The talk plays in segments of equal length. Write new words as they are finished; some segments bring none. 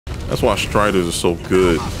That's why Striders are so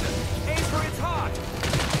good.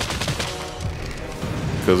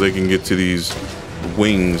 Because they can get to these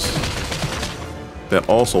wings that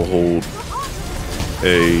also hold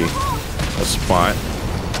a spot.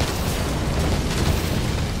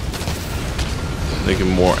 They can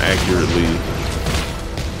more accurately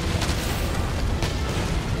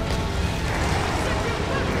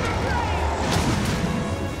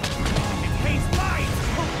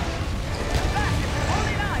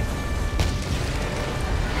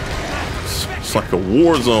it's like a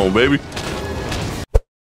war zone, baby.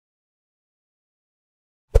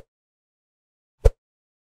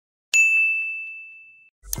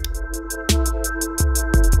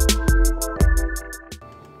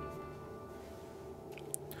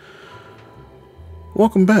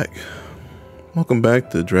 Welcome back. Welcome back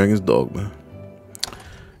to Dragon's Dogma.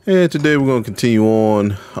 And today we're going to continue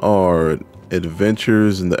on our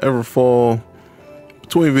adventures in the EVERFALL.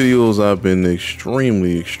 Between videos, I've been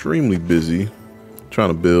extremely busy trying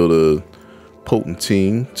to build a potent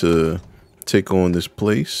team to take on this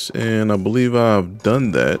place. And I believe I've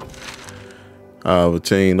done that. I've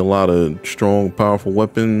attained a lot of strong, powerful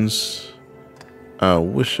weapons. I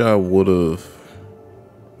wish I would have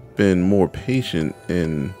been more patient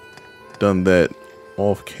and done that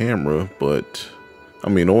off camera, but I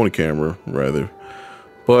mean on camera rather.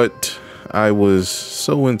 But I was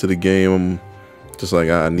so into the game, I'm just like,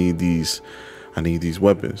 I need these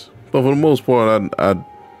weapons. But for the most part, I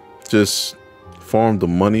just farmed the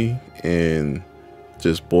money and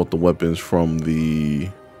just bought the weapons from the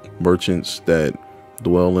merchants that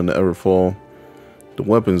dwell in the EVERFALL. The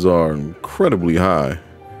weapons are incredibly high.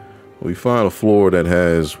 We find a floor that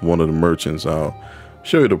has one of the merchants. I'll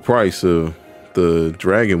show you the price of the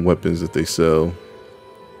dragon weapons that they sell,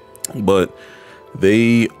 but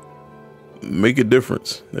they make a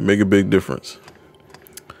difference. They make a big difference.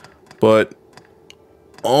 But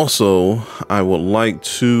also, I would like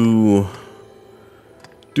to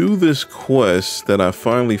do this quest that I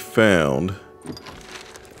finally found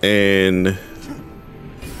and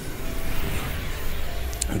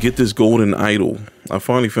get this golden idol. I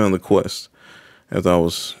finally found the quest as I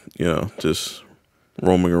was, you know, just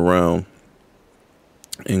roaming around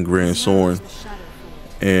in Grand Soren.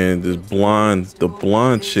 And this the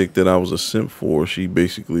blonde chick that I was a simp for, she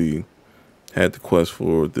basically had the quest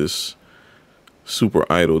for this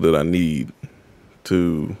super idol that I need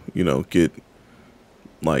to, you know, get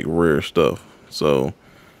like rare stuff. So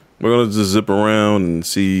we're gonna just zip around and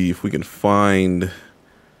see if we can find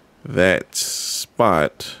that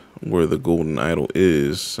spot where the golden idol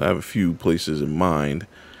is. I have a few places in mind,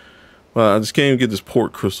 but I just came to get this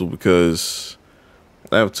port crystal because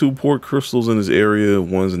I have 2 port crystals in this area.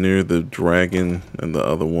 One's near the dragon and the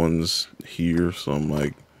other one's here, so I'm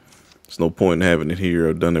like, there's no point in having it here.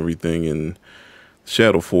 I've done everything in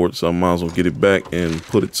Shadow Fort, so I might as well get it back and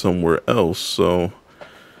put it somewhere else. So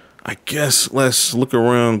I guess let's look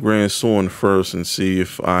around Grand Soren first and see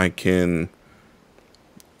if I can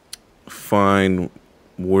find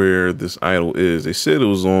where this idol is. They said it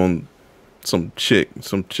was on some chick.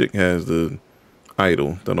 Some chick has the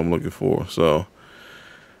idol that I'm looking for. So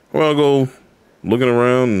we're gonna go looking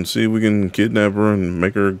around and see if we can kidnap her and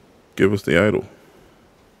make her give us the idol.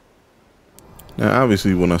 Now,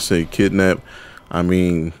 obviously, when I say kidnap, I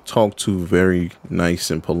mean talk to very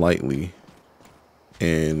nice and politely,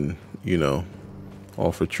 and, you know,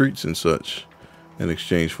 offer treats and such in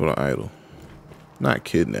exchange for the idol. Not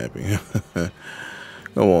kidnapping.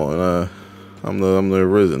 Come on, I'm the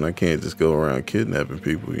Arisen. I can't just go around kidnapping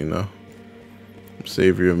people, you know. I'm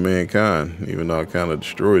savior of mankind, even though I kind of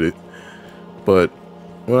destroyed it. But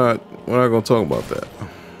we're not gonna talk about that.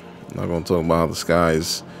 I'm not gonna talk about how the sky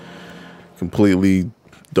is completely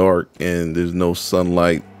dark and there's no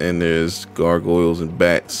sunlight and there's gargoyles and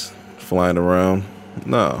bats flying around.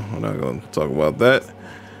 No, we're not gonna talk about that.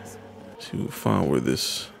 See, we'll find where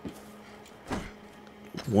this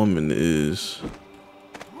woman is.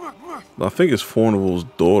 I think it's Fornival's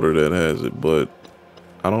daughter that has it, but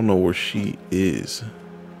I don't know where she is.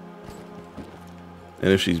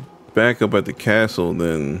 And if she's back up at the castle,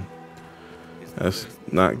 then that's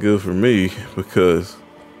not good for me because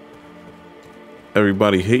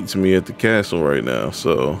everybody hates me at the castle right now.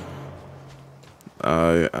 So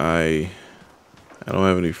I don't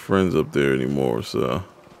have any friends up there anymore, so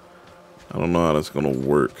I don't know how that's gonna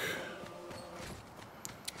work.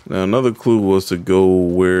 Now, another clue was to go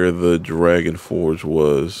where the Dragon Forge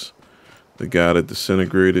was. The guy that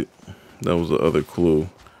disintegrated. That was the other clue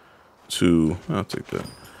to, I'll take that,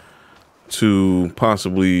 to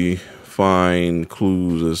possibly find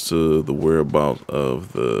clues as to the whereabouts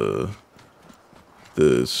of the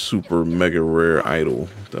the super mega rare idol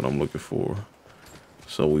that I'm looking for.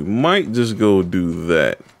 So we might just go do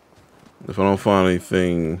that if I don't find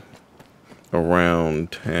anything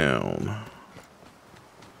around town.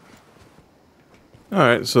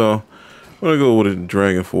 Alright, so I'm gonna go where the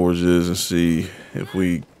Dragon Forge is and see if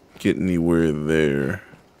we get anywhere there.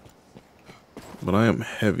 But I am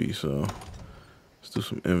heavy, so let's do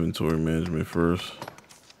some inventory management first.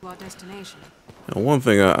 Our destination. And one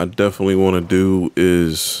thing I definitely want to do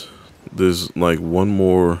is there's like one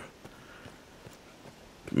more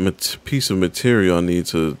piece of material I need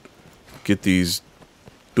to get these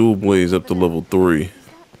dual blades up to level 3. Is that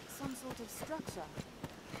some sort of structure?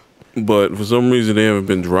 But for some reason they haven't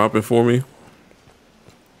been dropping for me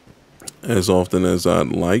as often as I'd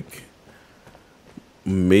like.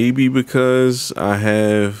 Maybe because I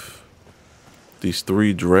have these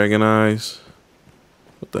 3 dragon eyes.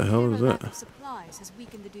 What the hell is that? Lack of supplies has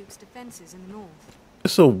weakened the Duke's defenses in the north.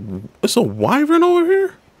 It's a wyvern over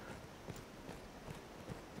here?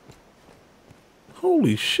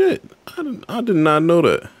 Holy shit. I did not know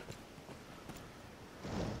that.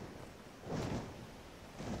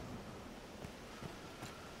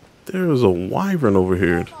 There is a wyvern over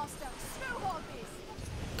here.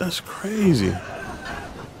 That's crazy. I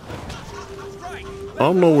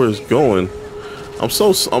don't know where it's going. I'm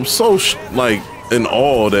so like in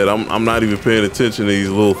awe that I'm not even paying attention to these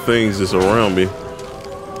little things that's around me.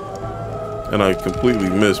 And I completely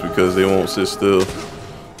miss because they won't sit still.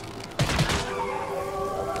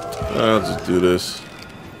 I'll just do this.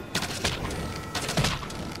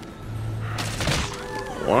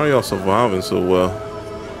 Why are y'all surviving so well?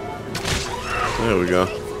 There we go.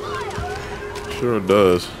 Sure it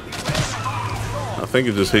does. I think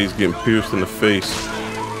it just hates getting pierced in the face.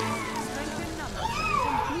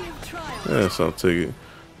 Yes, I'll take it.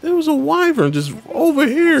 There was a wyvern just over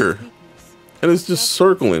here. And it's just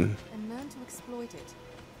circling.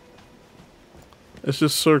 It's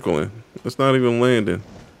just circling. It's not even landing.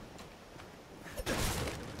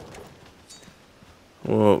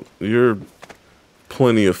 Well, you're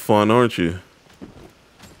plenty of fun, aren't you?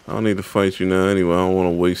 I don't need to fight you now anyway. I don't want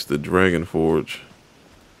to waste the Dragon Forge.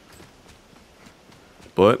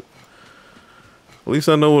 But at least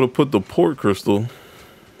I know where to put the port crystal.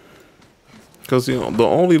 Because the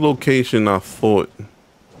only location I thought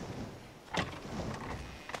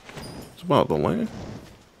it's about the land.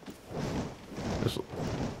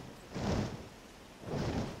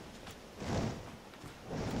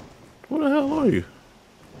 Where the hell are you?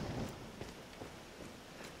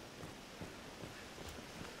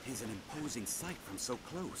 It's an imposing sight from so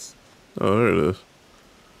close. Oh, there it is.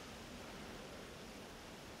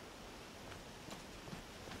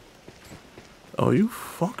 Oh, you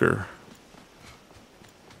fucker.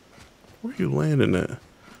 Where you landing at?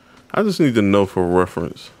 I just need to know for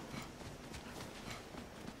reference.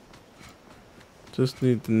 Just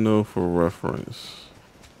need to know for reference.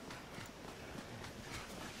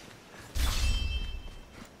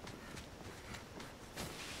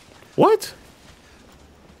 What?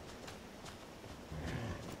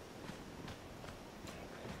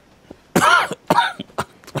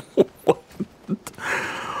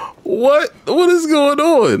 What is going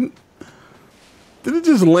on? Did it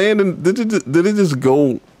just land in? Did it just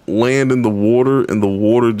go land in the water and the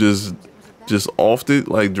water just offed it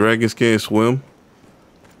like dragons can't swim?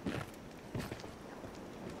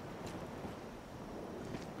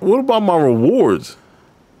 What about my rewards?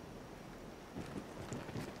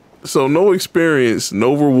 So no experience,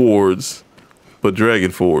 no rewards, but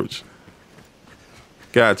Dragon Forge.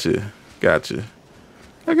 Gotcha.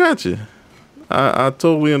 I got you. I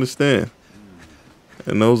totally understand.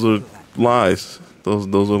 And those are lies.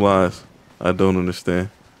 Those are lies. I don't understand.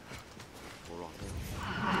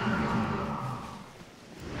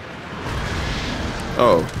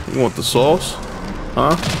 Oh, you want the sauce?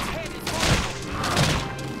 Huh?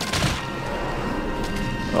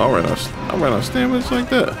 I ran out of stamina just like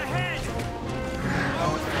that.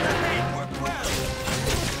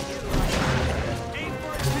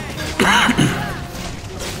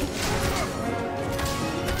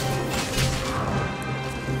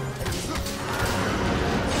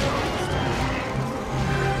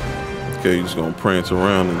 Okay, you're just gonna prance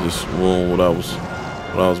around and just ruin what I was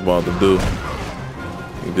about to do.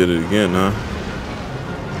 You did it again, huh?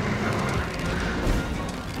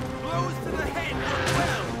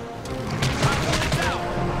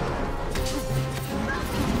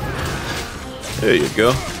 There you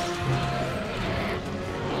go.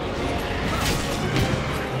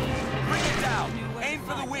 Bring it down. Aim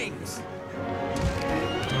for the wings.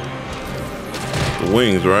 The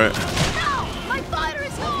wings, right? No! My fighter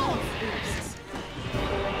is home!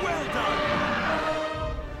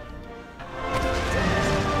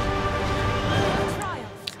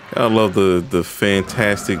 I love the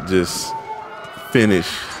fantastic just finish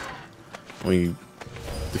when you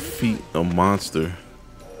defeat a monster.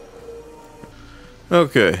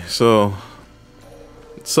 Okay, so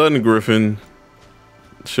Sutton Griffin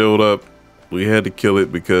showed up. We had to kill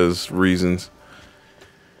it because reasons.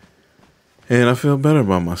 And I feel better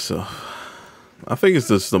about myself. I think it's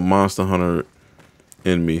just the Monster Hunter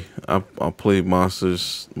in me. I play Monster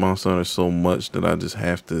Hunter so much that I just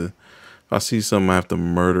have to. If I see something, I have to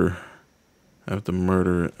murder. I have to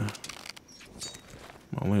murder it.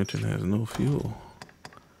 My lantern has no fuel.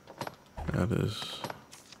 That is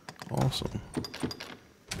awesome.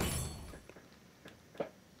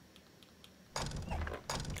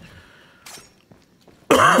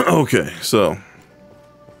 Okay, so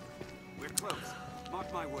We're close.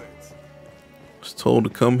 Mark my words. I was told to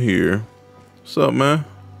come here. What's up, man?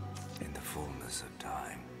 In the fullness of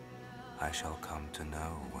time, I shall come to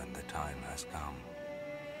know when the time has come.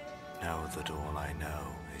 Know that all I know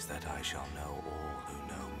is that I shall know all who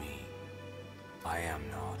know me. I am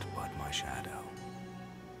not but my shadow,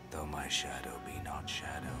 though my shadow be not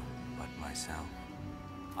shadow, but myself.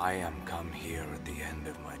 I am come here at the end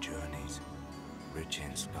of my journeys, rich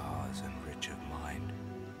in scars and rich of mind.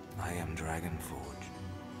 I am dragon-forged,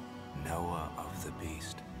 knower of the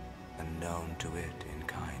beast, and known to it in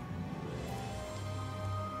kind.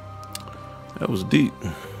 That was deep.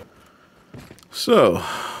 So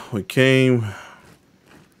we came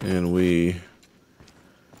and we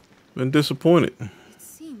been disappointed. It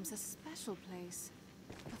seems a special place.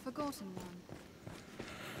 A forgotten one.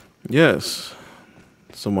 Yes.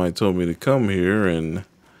 Somebody told me to come here and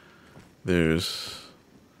there's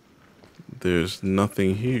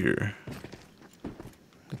nothing here.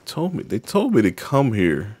 They told me to come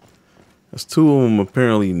here. As two of them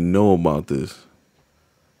apparently know about this.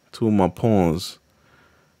 Two of my pawns.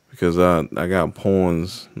 Because I got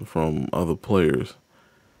pawns from other players.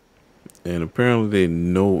 And apparently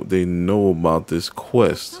they know about this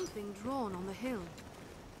quest. Something drawn on the hill.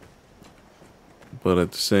 But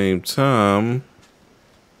at the same time,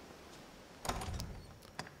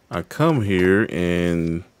 I come here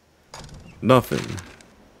and nothing.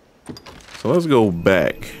 So let's go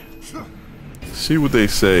back, see what they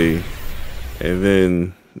say, and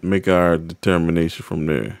then make our determination from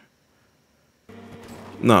there.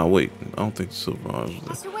 Nah, wait. I don't think the silver eyes was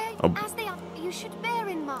As to there. where, as they are, you should bear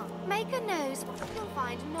in mind. Make a nose. You'll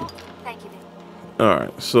find not. Thank you, Vic.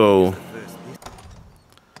 Alright, so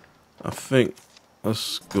I think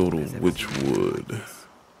let's go to Witchwood.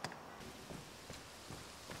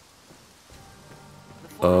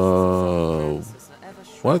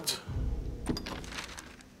 What?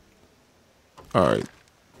 Alright.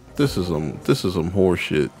 This is some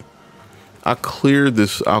horseshit. I'll clear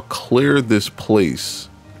this place.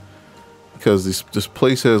 Because this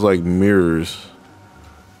place has like mirrors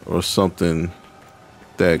or something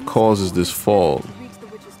that causes this fog.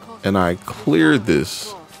 And I cleared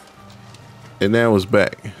this and now it's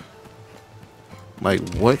back. Like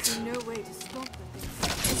what?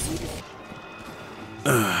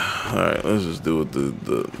 Alright, let's just do it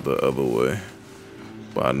the other way.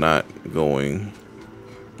 By not going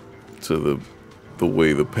to the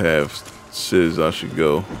way the path says I should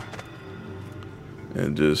go.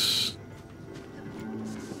 And just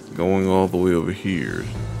going all the way over here.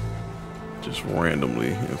 Just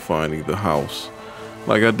randomly and finding the house.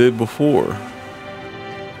 Like I did before.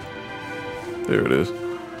 There it is.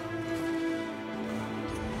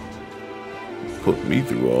 Put me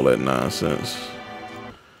through all that nonsense.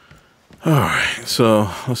 Alright, so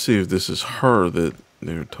let's see if this is her that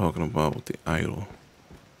they're talking about with the idol.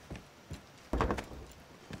 We're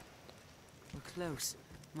close.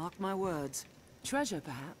 Mark my words. Treasure,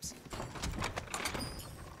 perhaps.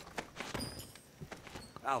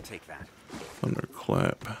 I'll take that.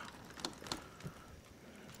 Thunderclap.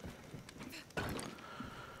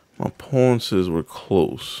 My pawn says we're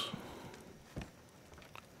close.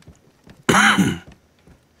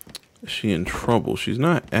 Is she in trouble? She's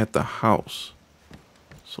not at the house.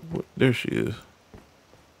 So there she is.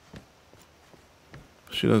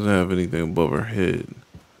 She doesn't have anything above her head.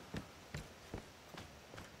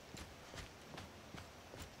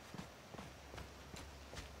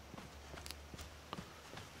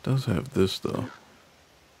 Does have this though.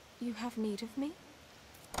 You have need of me?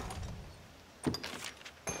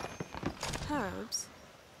 Herbs?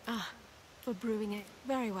 Ah, for brewing it.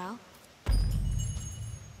 Very well.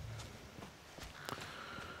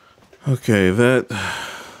 Okay, that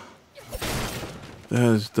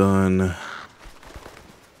is done.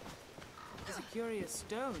 It's a curious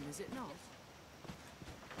stone, is it not?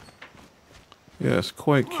 Yes,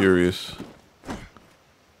 quite curious.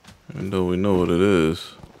 Even though we know what it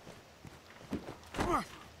is.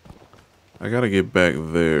 I gotta get back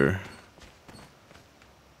there.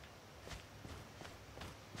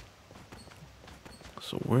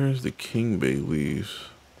 So where's the King Bay leaves?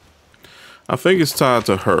 I think it's tied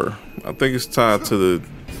to her. I think it's tied to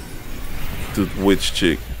the witch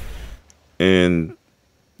chick. And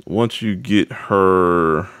once you get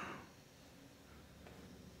her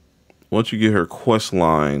quest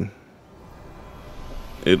line,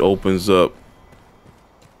 it opens up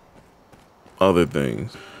other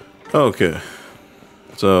things. Okay.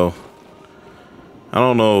 So I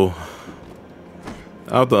don't know.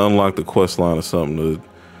 I have to unlock the quest line or something to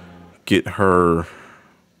get her,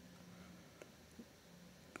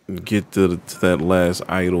 get to that last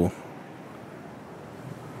idol.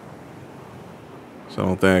 So I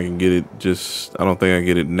don't think I can get it I don't think I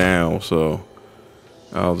get it now. So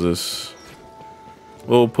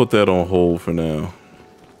we'll put that on hold for now.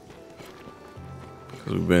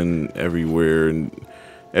 Because we've been everywhere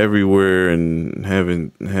and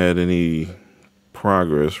haven't had any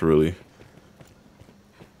progress really.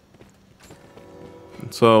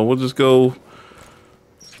 So we'll just go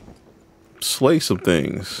slay some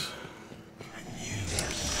things.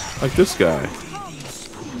 Like this guy.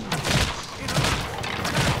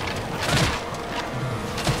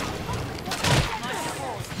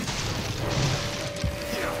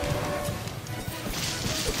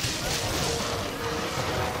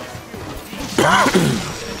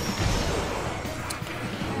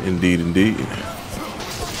 Indeed, indeed.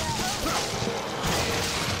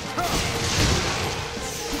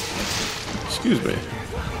 Excuse me.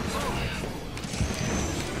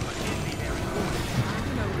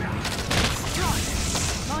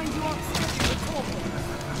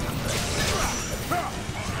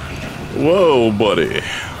 Whoa, buddy.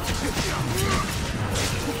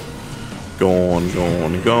 Go on, go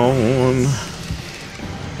on, go on.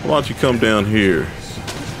 Why don't you come down here?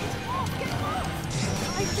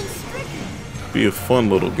 Be a fun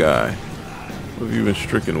little guy. What have you been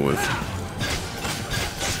stricken with?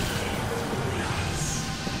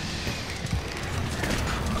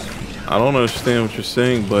 I don't understand what you're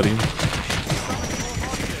saying, buddy.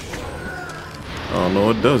 Oh, no,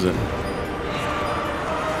 it doesn't.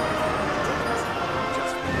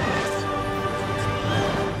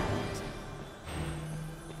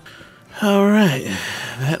 All right,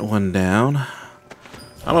 that one down.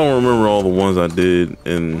 I don't remember all the ones I did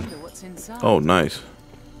in... Oh, nice.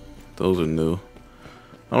 Those are new.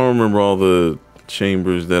 I don't remember all the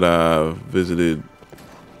chambers that I visited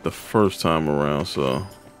the first time around, so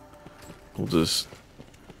we'll just,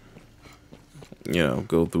 you know,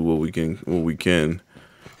 go through what we can.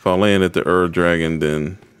 If I land at the Dragon,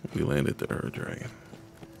 then we land at the Dragon.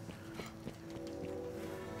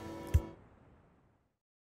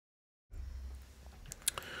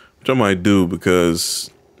 Which I might do because,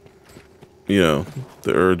 you know,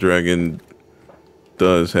 the Dragon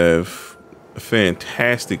does have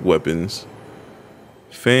fantastic weapons.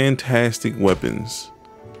 Fantastic weapons.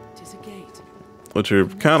 Which are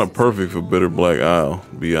kind of perfect for Bitter Black Isle,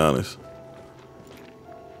 to be honest.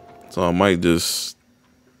 So I might just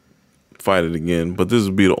fight it again. But this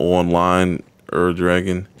would be the online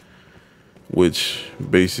Dragon, which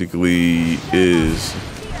basically is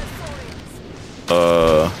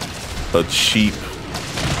a cheap,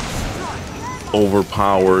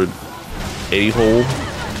 overpowered a-hole.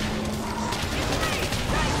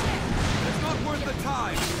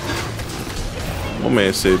 My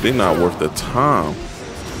man said they're not worth the time.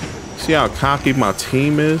 See how cocky my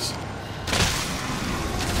team is?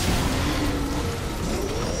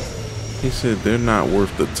 He said they're not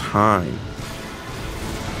worth the time.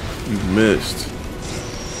 You missed.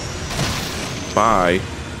 Bye.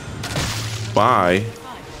 Bye.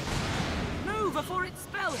 Move before its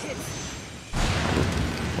spell hits.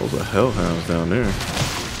 Those are hellhounds down there.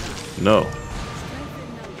 No.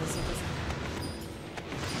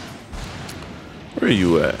 Where are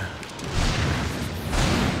you at?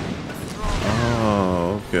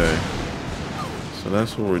 Oh, okay. So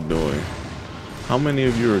that's what we're doing. How many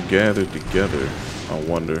of you are gathered together? I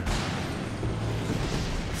wonder.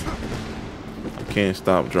 I can't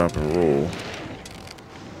stop, drop, and roll.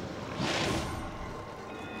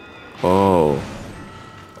 Oh.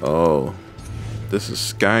 Oh. This is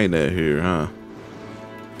Skynet here, huh?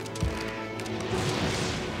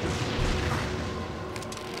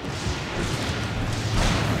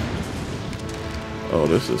 Oh,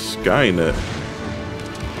 this is Skynet.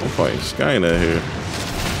 I'm fighting Skynet here.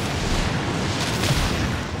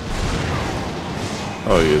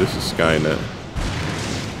 Oh yeah, this is Skynet.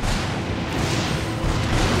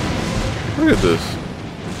 Look at this.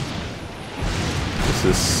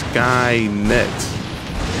 This is Skynet.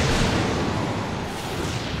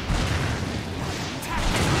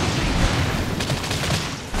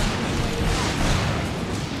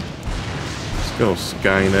 Let's go,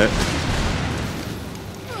 Skynet.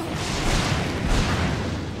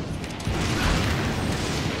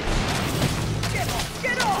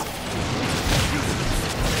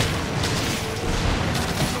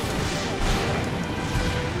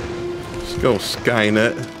 Let's go,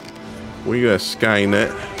 Skynet. Where you at,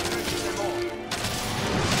 Skynet?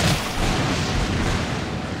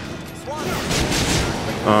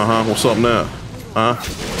 Uh-huh. What's up now? Huh?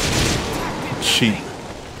 Cheap.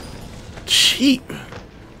 Cheap.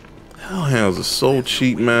 Hellhounds are so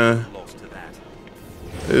cheap, man.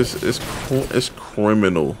 It's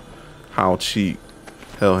criminal how cheap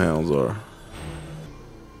hellhounds are.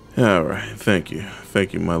 Alright, thank you.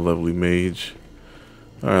 Thank you, my lovely mage.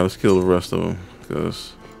 Alright, let's kill the rest of them,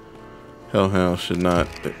 because hellhounds should not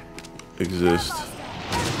exist.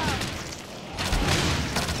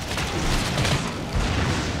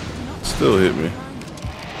 Still hit me.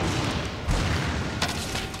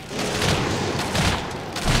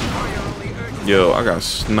 Yo, I got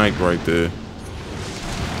sniped right there.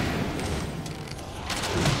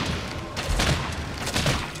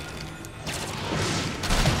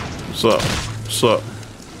 What's up? What's up?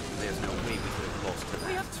 There's no way we could have lost to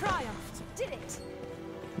We that. have triumphed. Did it?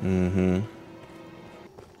 Mm-hmm.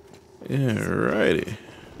 Yeah, righty.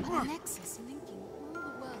 A nexus linking all the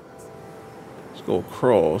worlds. Let's go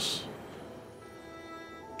across.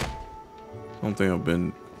 I don't think I've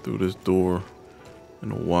been through this door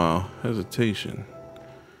in a while. Hesitation.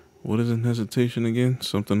 What is in hesitation again?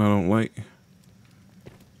 Something I don't like?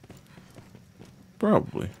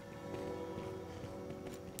 Probably.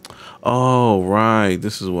 Oh, right.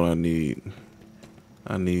 This is what I need.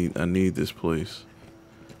 I need this place.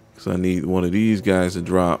 Because I need one of these guys to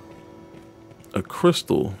drop a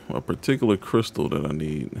crystal, a particular crystal that I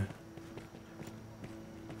need.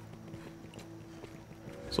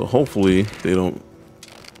 So hopefully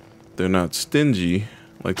they're not stingy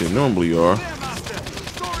like they normally are.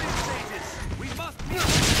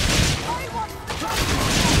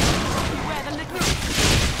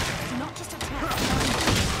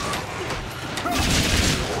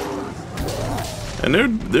 And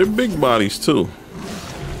they're big bodies too.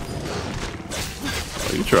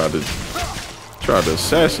 Oh, you tried to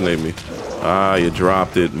assassinate me. Ah, you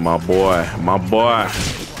dropped it, my boy, my boy,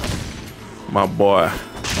 my boy.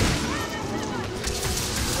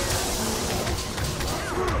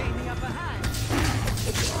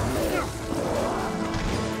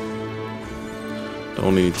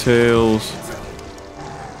 Don't need tails.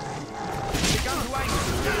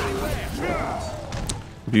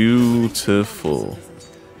 Beautiful.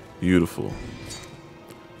 Beautiful.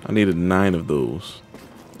 I needed 9 of those.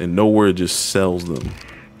 And nowhere just sells them.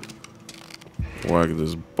 Or I could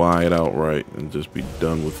just buy it outright and just be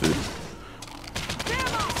done with it.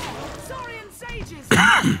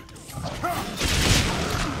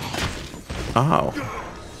 Ow.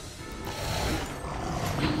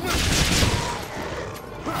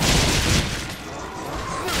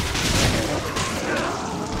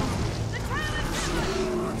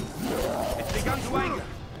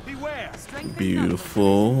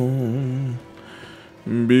 Beautiful.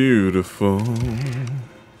 Beautiful.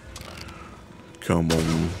 Come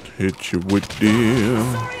on, hit you with this.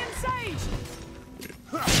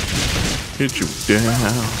 Hit you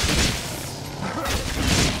down.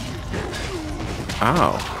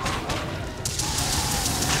 Ow.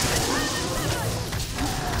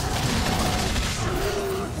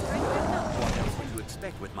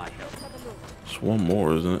 It's one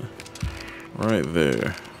more, isn't it? Right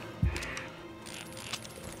there.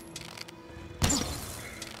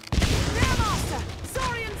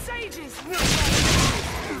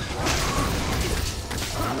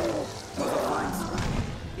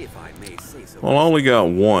 Well, I only got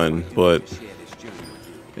one, but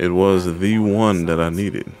it was the one that I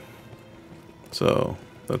needed. So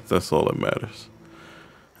that's all that matters.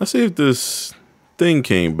 Let's see if this thing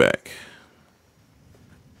came back.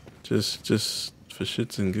 Just for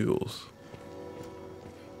shits and giggles.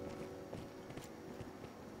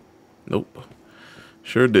 Nope.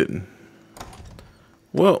 Sure didn't.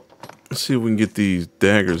 Well, let's see if we can get these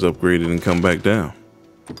daggers upgraded and come back down.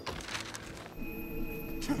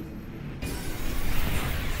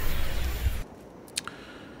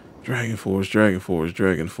 Dragon Forged, Dragon Forged,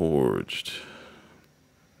 Dragon Forged.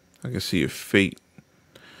 I can see a fate.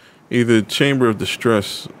 Either Chamber of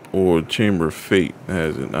Distress or Chamber of Fate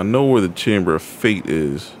has it. I know where the Chamber of Fate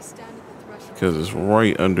is because it's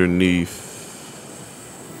right underneath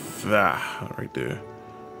that right there.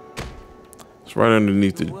 It's right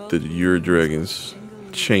underneath the Ur Dragon's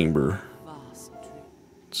chamber.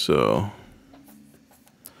 So,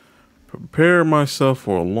 prepare myself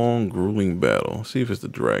for a long, grueling battle. See if it's the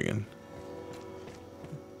dragon.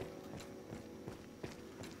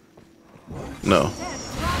 No.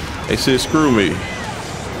 They said screw me.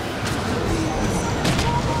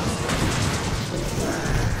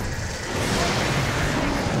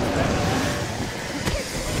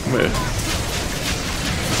 Man.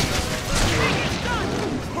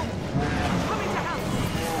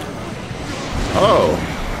 Oh.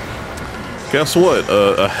 Guess what?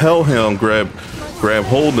 A hellhound grabbed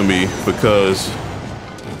hold of me because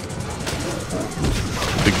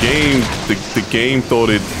the game thought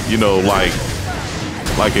it, you know, like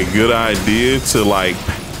a good idea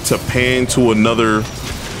to pan to another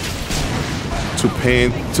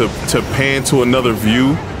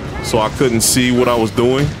view, so I couldn't see what I was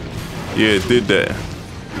doing. Yeah, it did that.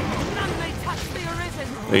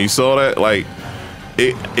 And you saw that? Like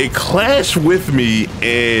it clashed with me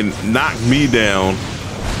and knocked me down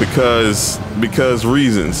because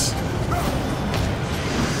reasons.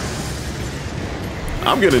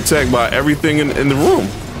 I'm getting attacked by everything in the room.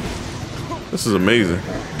 This is amazing.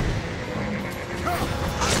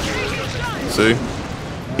 See?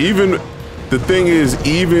 Even the thing is,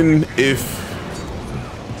 even if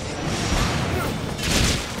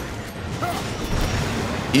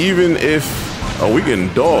oh, we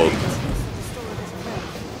getting dogged.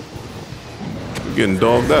 We're getting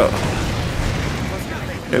dogged out.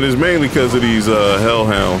 And it's mainly because of these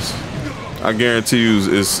hellhounds. I guarantee you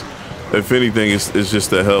is, if anything, it's just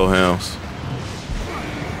the hellhounds.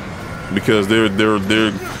 Because they're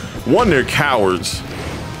cowards.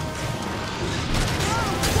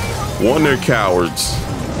 One, they're cowards.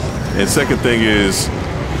 And second thing is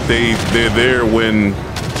they're there when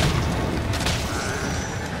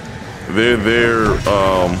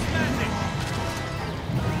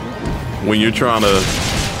when you're trying to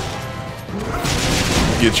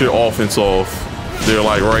get your offense off. They're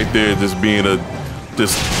like right there just being a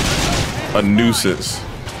nuisance.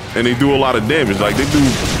 And they do a lot of damage. Like they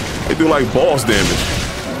do like boss damage.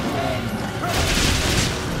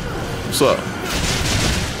 What's up?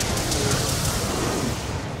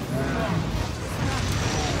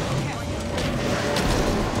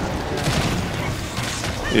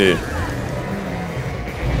 Yeah.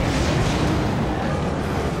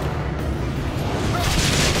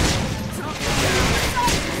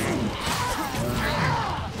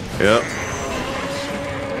 Yep.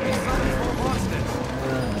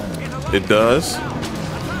 It does.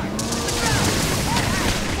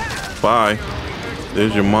 Bye.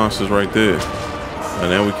 There's your monsters right there.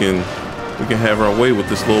 And now we can have our way with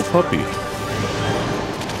this little puppy.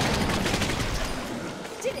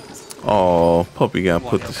 Oh, puppy got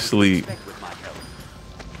put to sleep.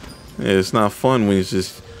 Yeah, it's not fun when it's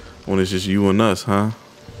just you and us, huh?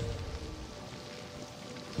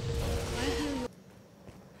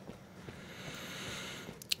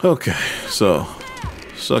 Okay, so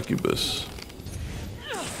succubus.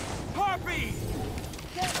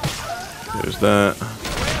 There's that.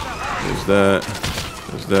 There's that.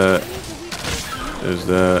 There's that. There's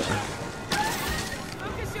that.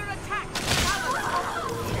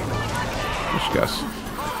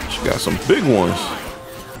 She got some big ones.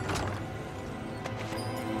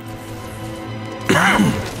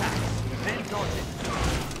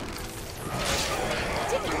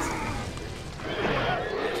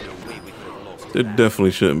 There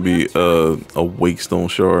definitely shouldn't be a wakestone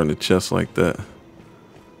shard in the chest like that.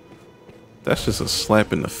 That's just a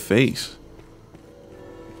slap in the face.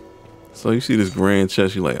 So you see this grand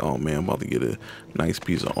chest, you're like, oh man, I'm about to get a nice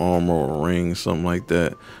piece of armor or a ring, something like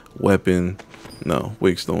that. Weapon. No,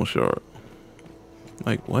 wakestone shard.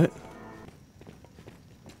 Like what?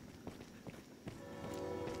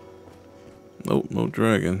 Nope, no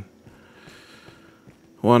dragon.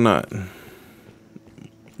 Why not?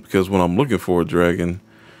 Because when I'm looking for a dragon,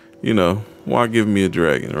 you know, why give me a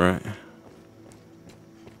dragon, right?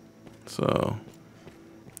 So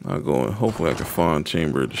I'll go and hopefully I can find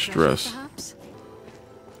Chamber of Distress.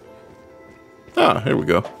 Ah, here we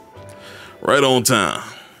go. Right on time.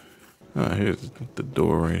 Ah, here's the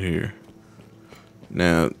door right here.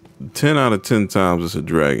 Now, 10 out of 10 times it's a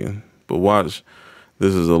dragon. But watch,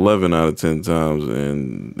 this is 11 out of 10 times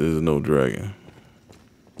and there's no dragon.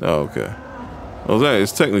 Oh, okay. Oh, that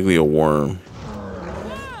is technically a worm.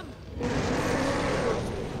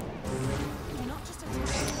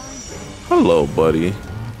 Hello, buddy.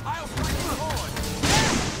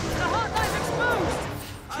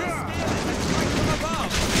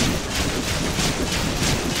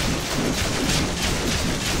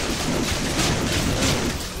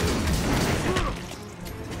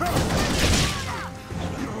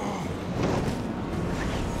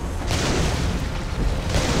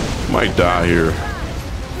 Might die here.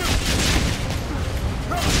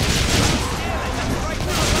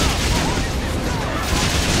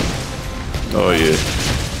 Oh yeah,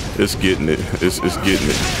 it's getting it. It's getting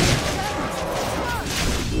it.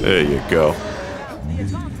 There you go.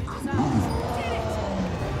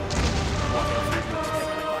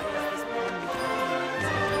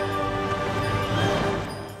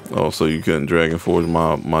 Oh, so you couldn't Dragon Forge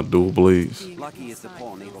my dual blades? Lucky is the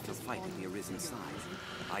pawn able to fight at the Arisen side.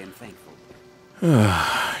 I am thankful.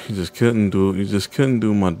 You just couldn't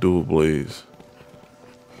do my dual blades.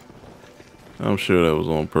 I'm sure that was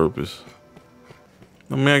on purpose.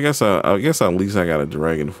 I mean, I guess at least I got a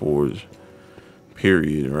Dragon Forge.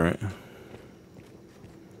 Period, right?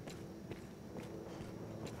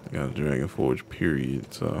 I got a Dragon Forge,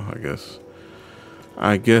 period. So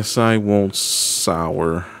I guess I won't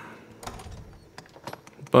sour.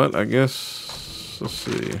 But I guess, let's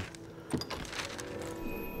see.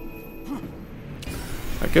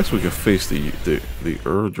 I guess we can face the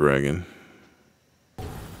Dragon.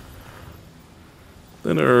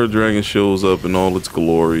 Then the Dragon shows up in all its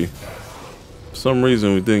glory. For some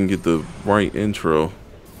reason we didn't get the right intro,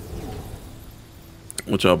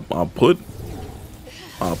 which I put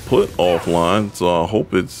offline, so I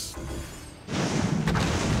hope it's,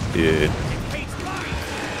 yeah.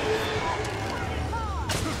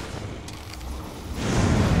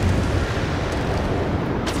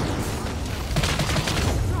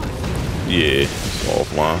 Yeah, it's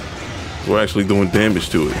offline. We're actually doing damage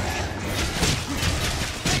to it.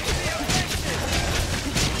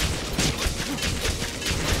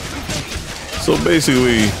 So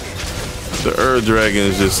basically, the Dragon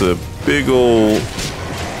is just a big old,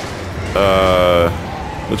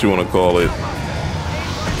 what you want to call it?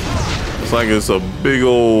 It's like it's a big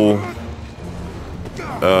old,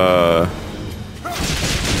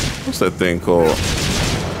 what's that thing called?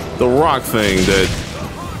 The rock thing that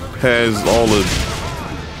has all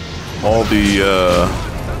the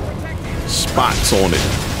spots on it.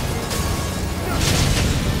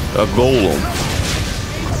 A golem.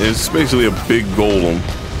 It's basically a big golem.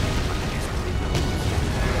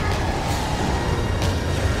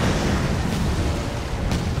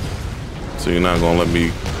 So you're not gonna let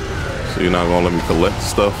me collect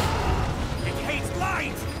stuff.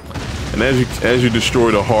 And as you destroy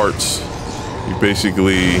the hearts, it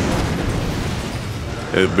basically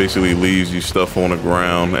leaves you stuff on the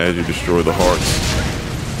ground as you destroy the hearts.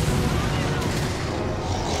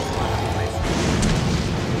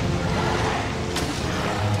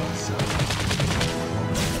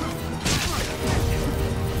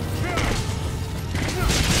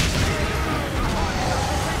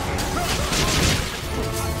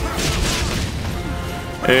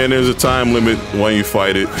 And there's a time limit when you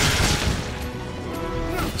fight it.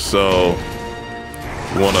 So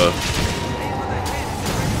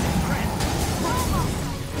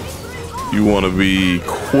you want to be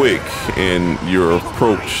quick in your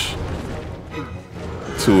approach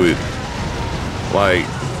to it. Like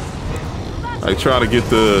try to get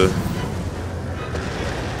the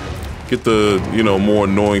more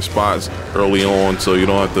annoying spots early on, so you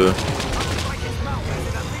don't have to.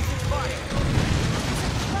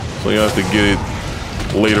 So you have to get it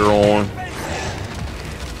later on.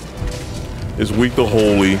 It's weak to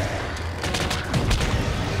holy.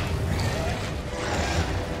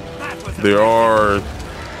 There are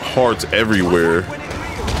hearts everywhere.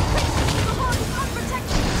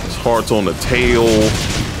 There's hearts on the tail.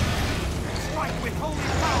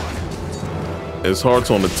 It's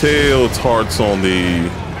hearts on the tail. It's hearts on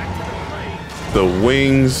the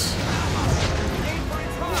wings.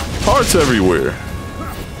 Hearts everywhere.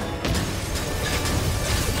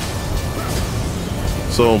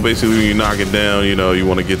 So basically, when you knock it down, you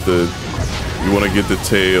want to get the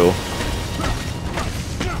tail.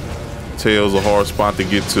 Tail's a hard spot to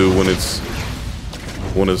get to when it's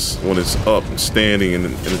up and standing and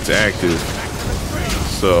it's active.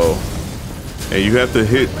 So, and you have to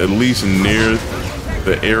hit at least near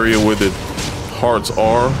the area where the hearts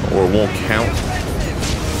are, or it won't count.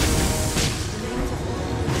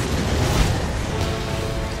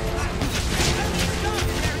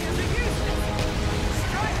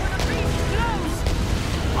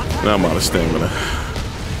 Now I'm out of stamina.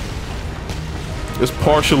 It's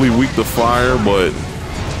partially weak to fire, but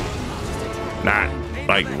not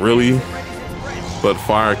like really. But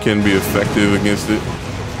fire can be effective against it.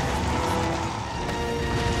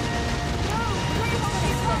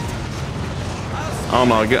 I don't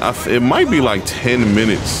know. It might be like 10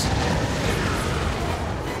 minutes.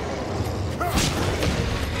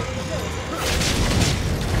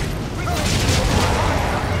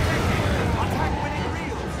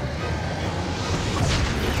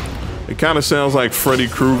 kind of sounds like Freddy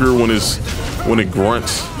Krueger when it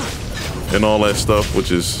grunts and all that stuff,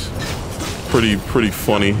 which is pretty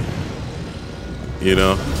funny, you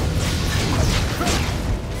know.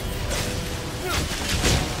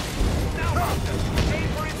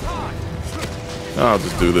 I'll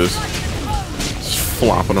just do this. Just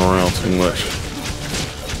flopping around too much.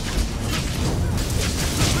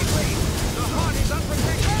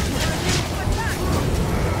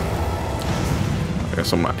 I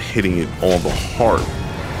guess I'm not hitting it on the heart.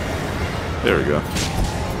 There we go.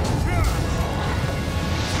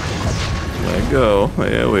 Let go.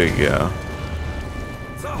 There we go.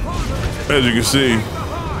 As you can see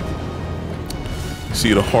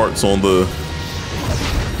the hearts on the.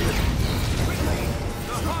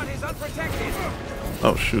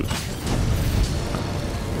 Oh shoot!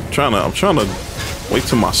 I'm trying to wait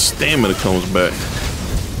till my stamina comes back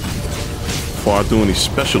before I do any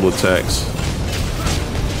special attacks.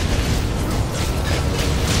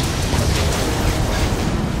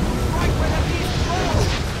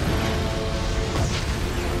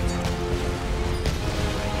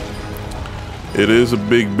 It is a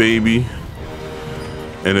big baby,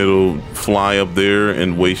 and it'll fly up there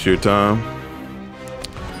and waste your time.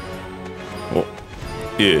 Well,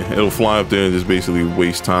 yeah, it'll fly up there and just basically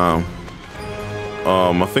waste time.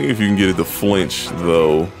 I think if you can get it to flinch,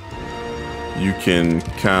 though, you can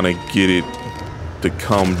kind of get it to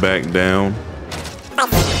come back down.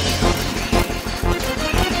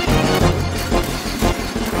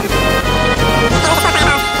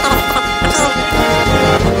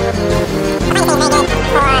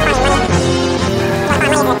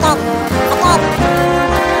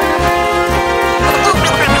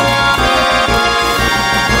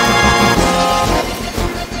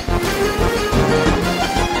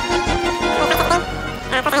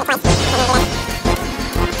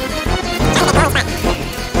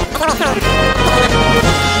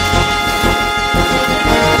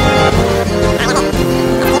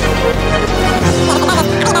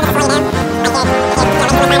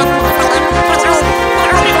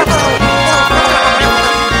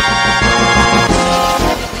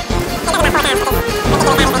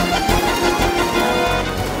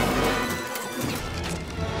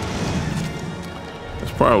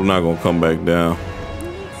 Probably not gonna come back down.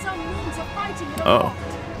 Oh.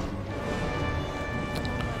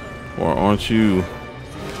 Or aren't you?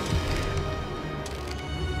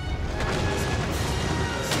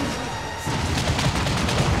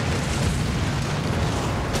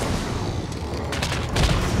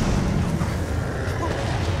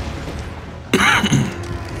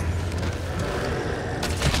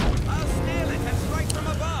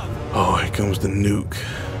 Oh, here comes the nuke.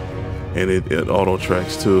 And it auto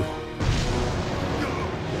tracks too.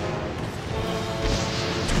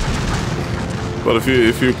 But if you're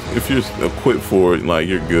equipped for it, like,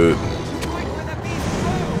 you're good.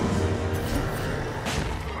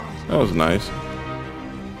 That was nice.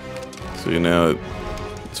 See, now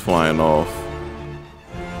it's flying off.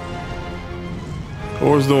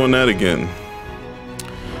 Or it's doing that again.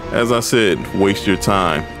 As I said, waste your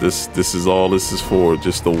time. This is all this is for,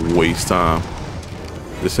 just to waste time.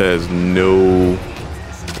 This has no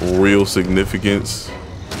real significance.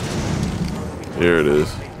 There it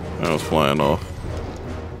is. That was flying off.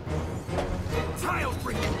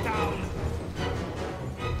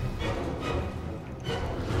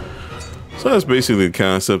 So that's basically the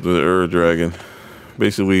concept of the Ur Dragon.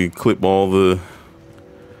 Basically clip all the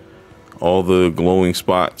glowing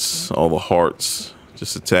spots, all the hearts.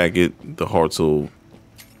 Just attack it. The hearts will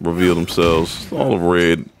reveal themselves. All the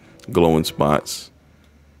red glowing spots.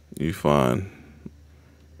 You find,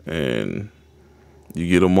 and you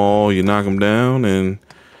get them all, you knock them down, and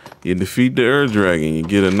you defeat the Ur Dragon. You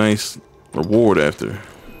get a nice reward after.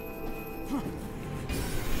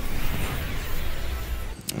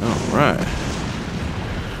 All right.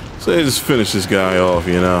 So they just finish this guy off,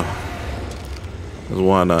 you know. 'Cause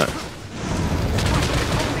why not?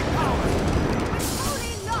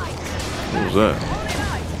 What was that?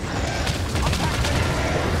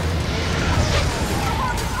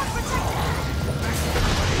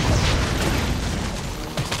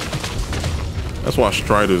 That's why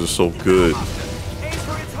Striders are so good.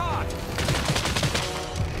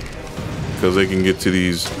 Because they can get to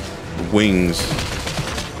these wings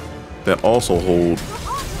that also hold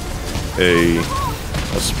a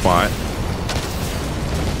spot.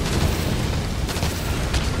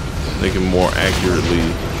 They can more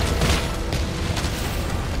accurately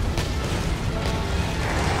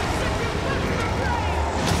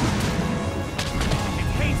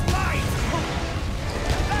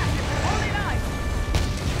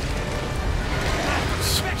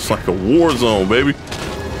like a war zone, baby. Did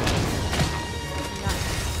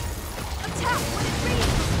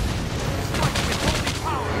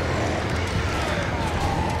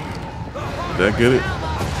that get it?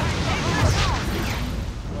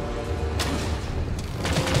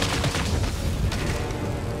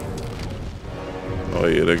 Oh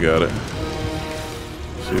yeah, they got it.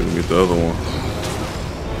 Let's see if we can get the other one.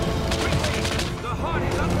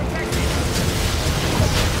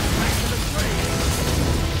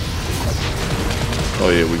 Oh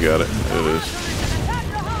yeah, we got it. There it is.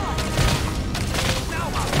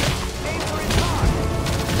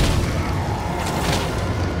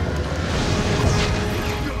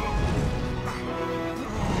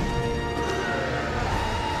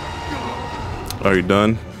 Are you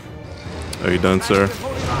done? Are you done, sir?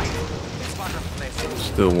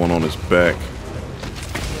 Still one on his back.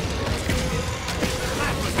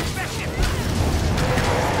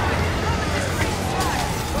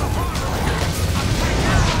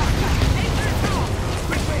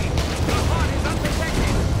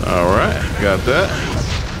 Alright, got that.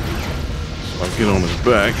 So I get on his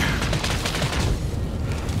back.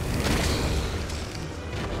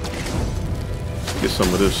 Get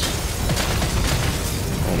some of this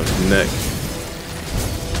on his neck.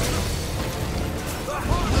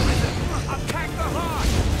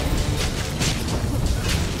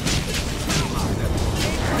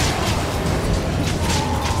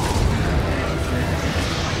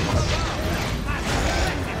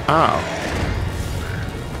 Ow.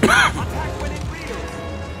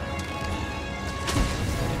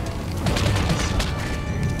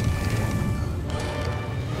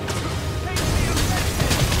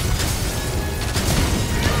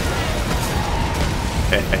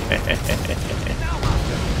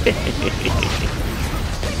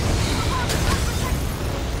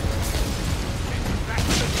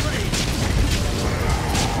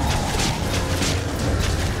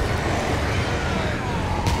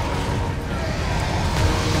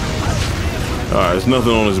 Alright, there's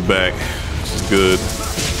nothing on his back, which is good.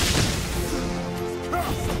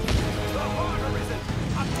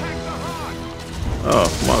 Oh,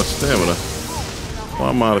 I'm out of stamina. Why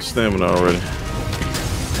am I out of stamina already?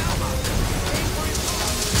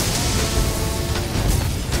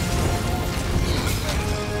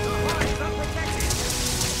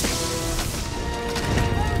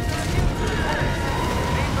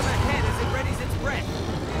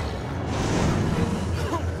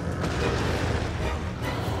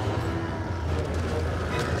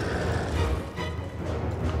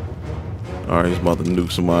 Alright, he's about to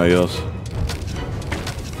nuke somebody else.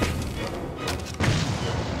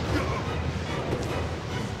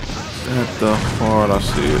 At the heart, I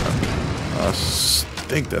see it. I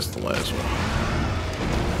think that's the last one.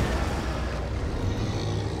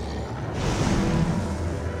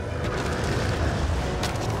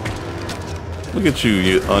 Look at you,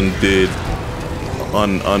 you undead,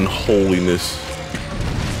 unholiness.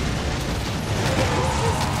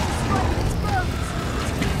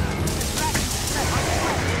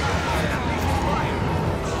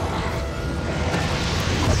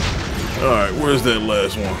 Alright, where's that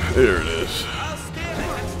last one? There it is.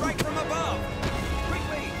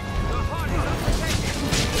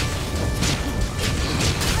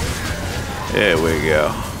 There we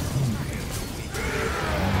go.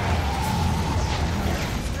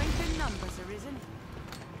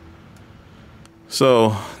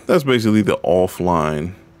 So that's basically the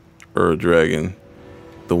offline Dragon,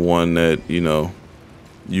 the one that, you know,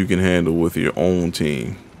 you can handle with your own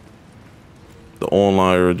team. The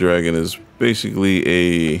online Dragon is basically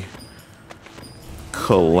a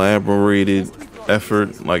collaborated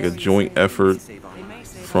effort, like a joint effort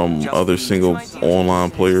from other single online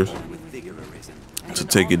players to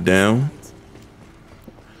take it down.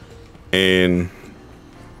 And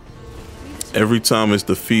every time it's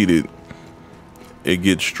defeated, it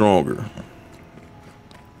gets stronger.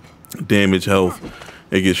 Damage, health,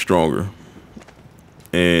 it gets stronger.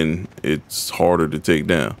 And it's harder to take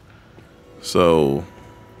down. So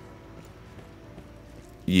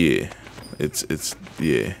yeah, it's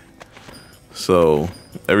yeah. So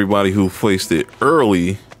everybody who placed it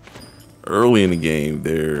early in the game,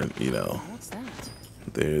 they're, you know,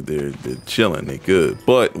 they're chilling, they're good.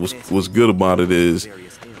 But what's good about it is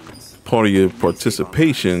part of your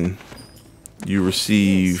participation, you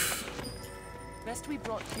receive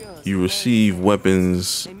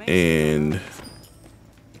weapons and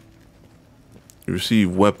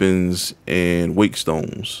wake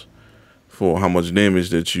stones for how much damage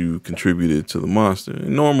that you contributed to the monster.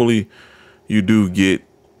 And normally you do get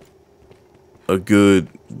a good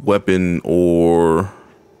weapon or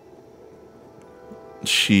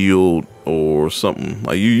shield or something.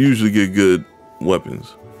 Like, you usually get good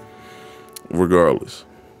weapons regardless.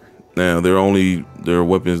 Now there are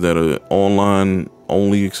weapons that are online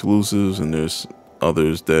only exclusives, and there's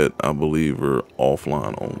others that I believe are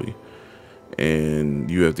offline only, and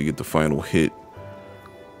you have to get the final hit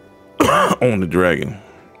on the dragon.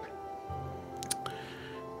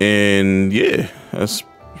 And yeah, that's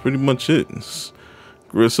pretty much it.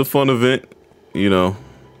 It's a fun event, you know.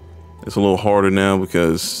 It's a little harder now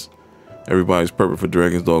because everybody's prepping for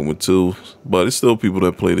Dragon's Dogma 2, but it's still people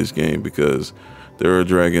that play this game because there are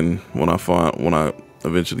dragon. When I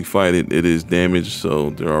eventually fight it, it is damaged, so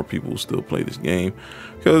there are people who still play this game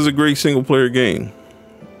because it's a great single player game.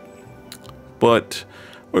 But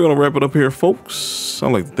we're gonna wrap it up here, folks.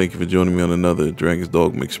 I'd like to thank you for joining me on another Dragon's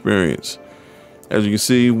Dogma experience. As you can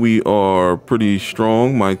see, we are pretty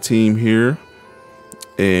strong, my team here,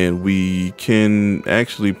 and we can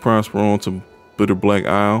actually prosper on to Bitter Black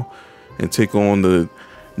Isle and take on the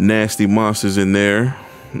nasty monsters in there.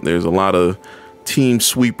 There's a lot of team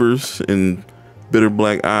sweepers in Bitter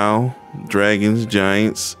Black Isle: dragons,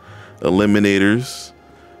 giants, eliminators,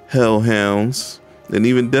 hellhounds, and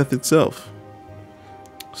even death itself.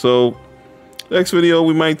 So next video,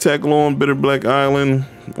 we might tackle on Bitter Black Island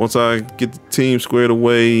once I get the team squared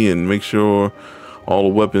away and make sure all the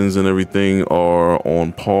weapons and everything are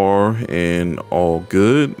on par and all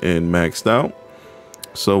good and maxed out,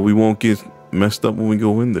 so we won't get messed up when we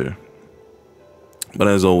go in there. But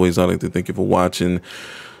as always, I'd like to thank you for watching.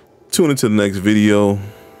 Tune into the next video.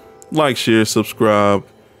 Like, share, subscribe,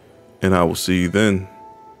 and I will see you then.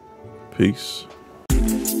 Peace.